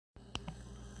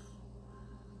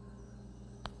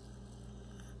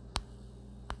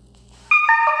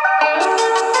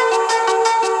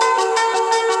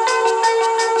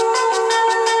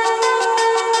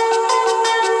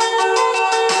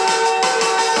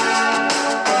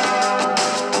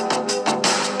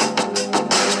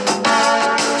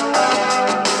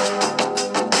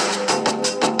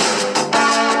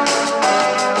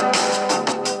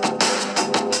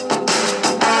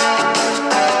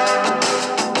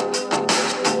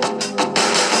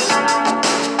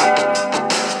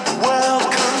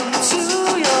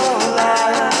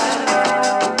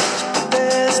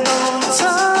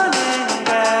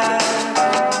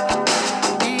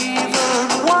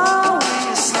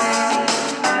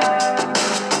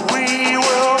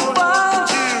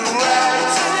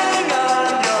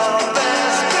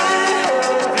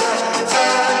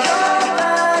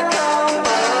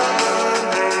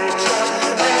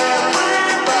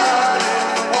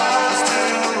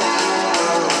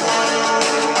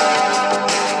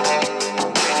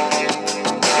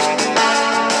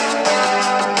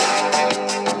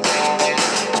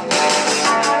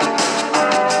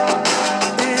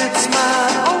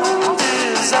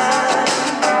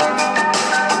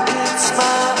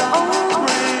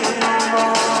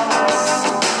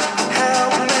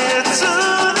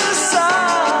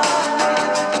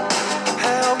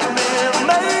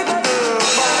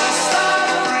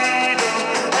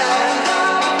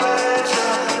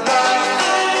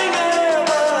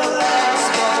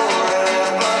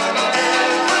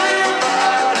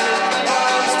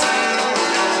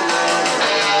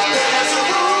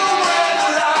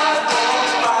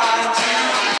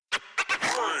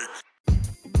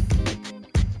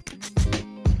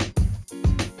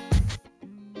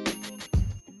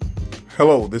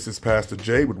Hello, this is Pastor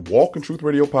Jay with Walk in Truth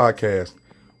Radio Podcast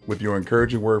with your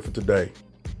encouraging word for today.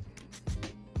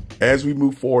 As we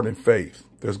move forward in faith,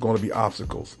 there's going to be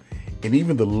obstacles. And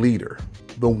even the leader,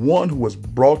 the one who has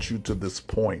brought you to this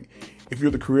point, if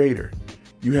you're the creator,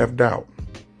 you have doubt.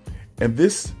 And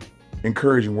this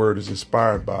encouraging word is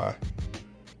inspired by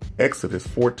Exodus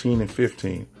 14 and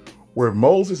 15, where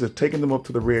Moses had taken them up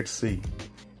to the Red Sea,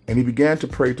 and he began to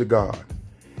pray to God.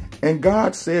 And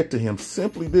God said to him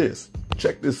simply this.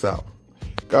 Check this out.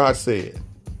 God said,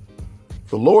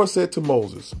 the Lord said to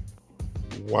Moses,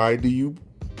 why do you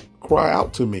cry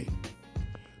out to me?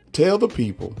 Tell the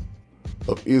people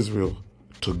of Israel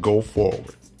to go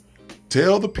forward.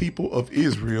 Tell the people of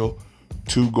Israel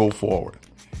to go forward.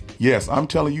 Yes, I'm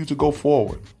telling you to go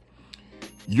forward.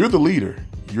 You're the leader.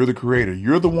 You're the creator.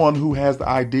 You're the one who has the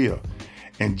idea.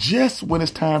 And just when it's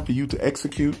time for you to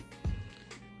execute,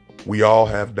 we all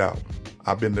have doubt.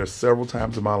 I've been there several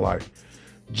times in my life.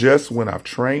 Just when I've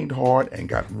trained hard and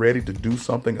got ready to do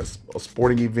something, a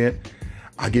sporting event,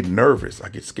 I get nervous. I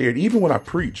get scared. Even when I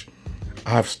preach,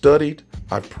 I've studied,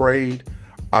 I've prayed,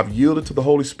 I've yielded to the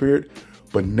Holy Spirit,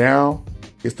 but now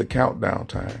it's the countdown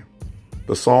time.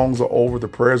 The songs are over, the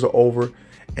prayers are over,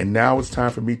 and now it's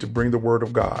time for me to bring the word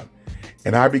of God.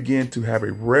 And I begin to have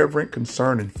a reverent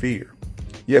concern and fear.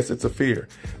 Yes, it's a fear.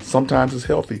 Sometimes it's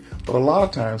healthy, but a lot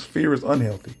of times fear is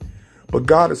unhealthy. But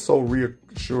God is so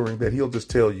reassuring that he'll just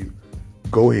tell you,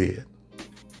 go ahead.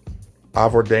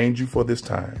 I've ordained you for this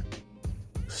time.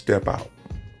 Step out.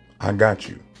 I got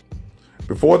you.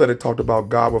 Before that, it talked about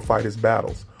God will fight his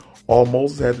battles. All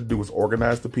Moses had to do was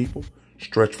organize the people,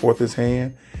 stretch forth his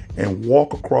hand, and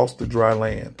walk across the dry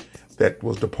land that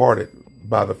was departed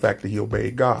by the fact that he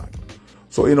obeyed God.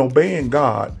 So in obeying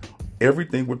God,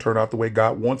 everything will turn out the way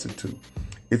God wants it to.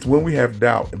 It's when we have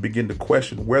doubt and begin to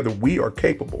question whether we are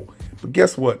capable. But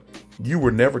guess what? You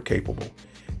were never capable.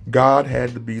 God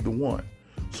had to be the one.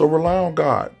 So rely on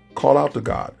God. Call out to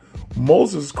God.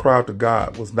 Moses' cry out to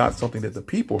God was not something that the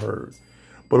people heard,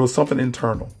 but it was something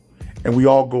internal. And we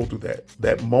all go through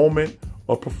that moment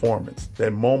of performance,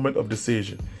 that moment of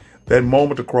decision, that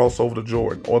moment to cross over the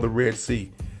Jordan or the Red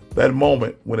Sea, that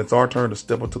moment when it's our turn to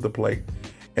step up to the plate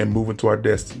and move into our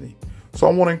destiny. So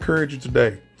I want to encourage you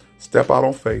today. Step out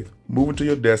on faith, move into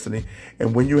your destiny,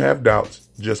 and when you have doubts,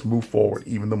 just move forward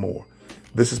even the more.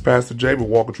 This is Pastor Jay with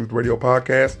Walk in Truth Radio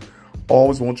Podcast.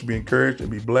 Always want you to be encouraged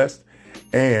and be blessed.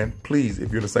 And please,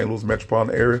 if you're in the St. Louis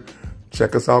metropolitan area,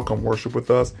 check us out. Come worship with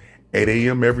us 8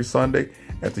 a.m. every Sunday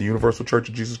at the Universal Church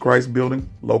of Jesus Christ building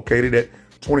located at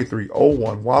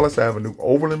 2301 Wallace Avenue,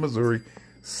 Overland, Missouri,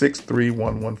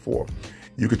 63114.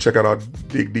 You can check out our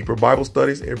Dig Deeper Bible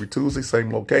studies every Tuesday,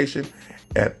 same location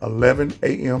at 11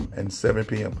 a.m. and 7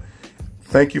 p.m.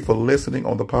 Thank you for listening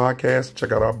on the podcast.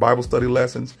 Check out our Bible study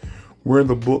lessons. We're in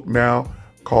the book now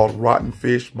called Rotten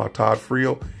Fish by Todd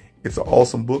Friel. It's an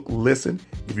awesome book. Listen.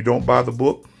 If you don't buy the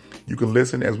book, you can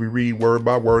listen as we read word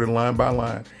by word and line by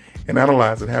line and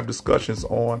analyze and have discussions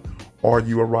on, are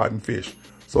you a rotten fish?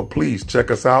 So please check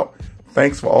us out.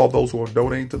 Thanks for all those who are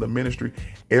donating to the ministry.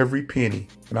 Every penny,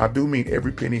 and I do mean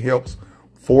every penny, helps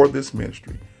for this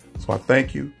ministry. So I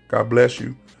thank you. God bless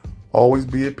you. Always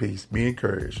be at peace, be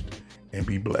encouraged, and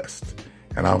be blessed.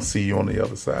 And I'll see you on the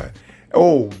other side.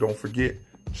 Oh, don't forget,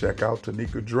 check out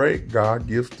Tanika Drake. God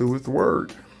gives through his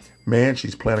word. Man,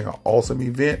 she's planning an awesome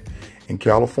event in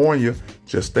California.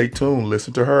 Just stay tuned.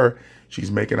 Listen to her.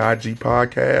 She's making IG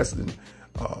podcasts and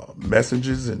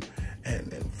messages and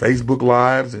Facebook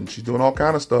Lives, and she's doing all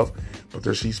kind of stuff.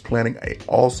 But she's planning an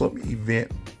awesome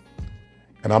event.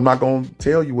 And I'm not going to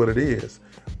tell you what it is.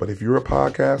 But if you're a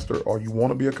podcaster or you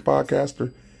want to be a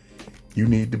podcaster, you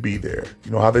need to be there.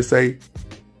 You know how they say,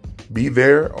 be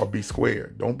there or be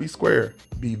square. Don't be square,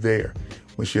 be there.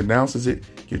 When she announces it,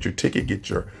 get your ticket, get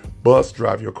your bus,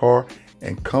 drive your car,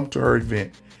 and come to her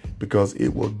event because it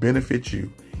will benefit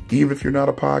you. Even if you're not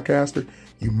a podcaster,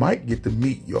 you might get to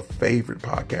meet your favorite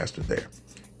podcaster there.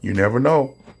 You never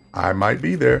know. I might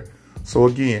be there. So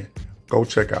again, go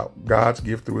check out God's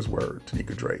Gift Through His Word,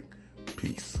 Tanika Drake.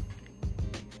 Peace.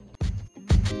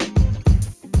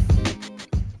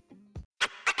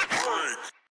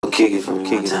 Kick it from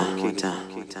kick time.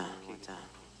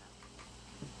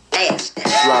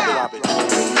 Drop it.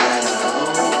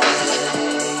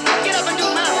 Get up and do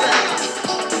my thing.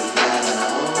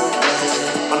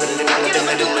 Get up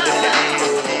and do my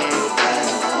thing.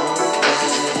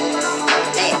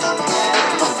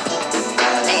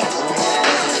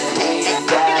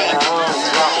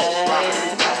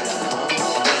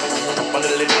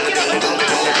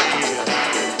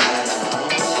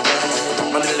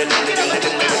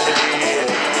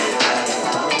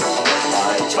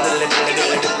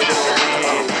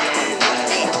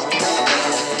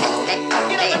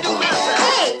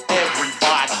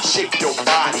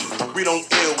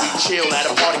 we chill at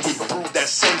a party, keep a groove that's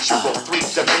sensual,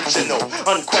 three-dimensional,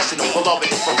 unquestionable, love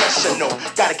it is professional.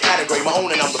 Got a category, my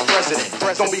own, and I'm the president.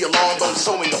 Don't be alarmed, I'm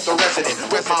sewing up the resident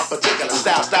with my particular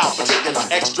style particular,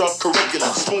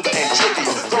 extracurricular, smoother and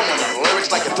trickier. Throwing up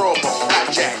lyrics like a throw up a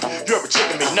blackjack. You're a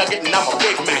chicken McNugget and I'm a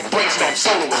Big Mac. Brainstorm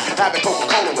soloist, having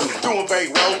Coca-Cola with, doing very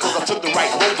well because I took the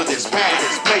right road to this path.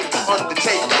 Maker,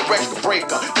 undertaker, wreck the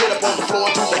breaker, get up on the floor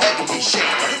and do the heavy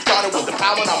shaker. Started with the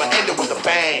power and I'ma end it with a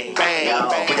bang, bang,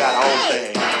 bang. We got our own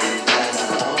thing.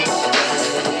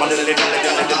 My little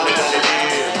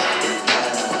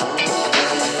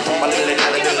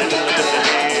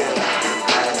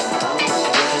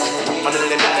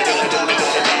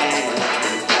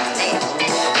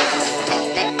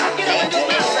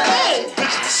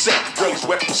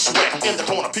wet from sweat. In the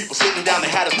corner, people sitting down,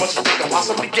 they had as much as they can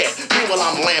possibly get. Meanwhile,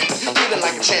 I'm lamping, feeling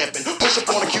like a champion. Push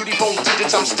up on a cutie phone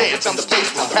digits, I'm stamped. I'm the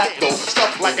place was packed though,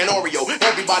 stuffed like an Oreo.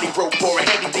 Everybody broke for a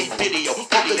heavy deep video,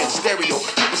 pumping in stereo.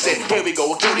 People said, here we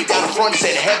go. A cutie down the front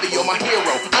said, heavy, you're my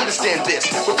hero. Understand this,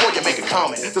 before you make a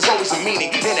comment, there's always a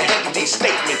meaning in a heavy deep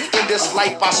statement. In this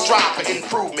life, I strive for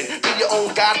improvement. Be your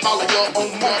own God, follow your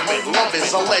own movement. Love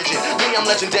is a legend. Me, I'm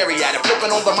legendary at it.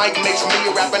 Flipping on the mic makes me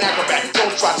a rapping acrobat.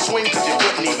 Don't try to swing, cause you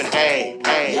couldn't even, hey,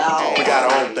 we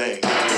got our own thing.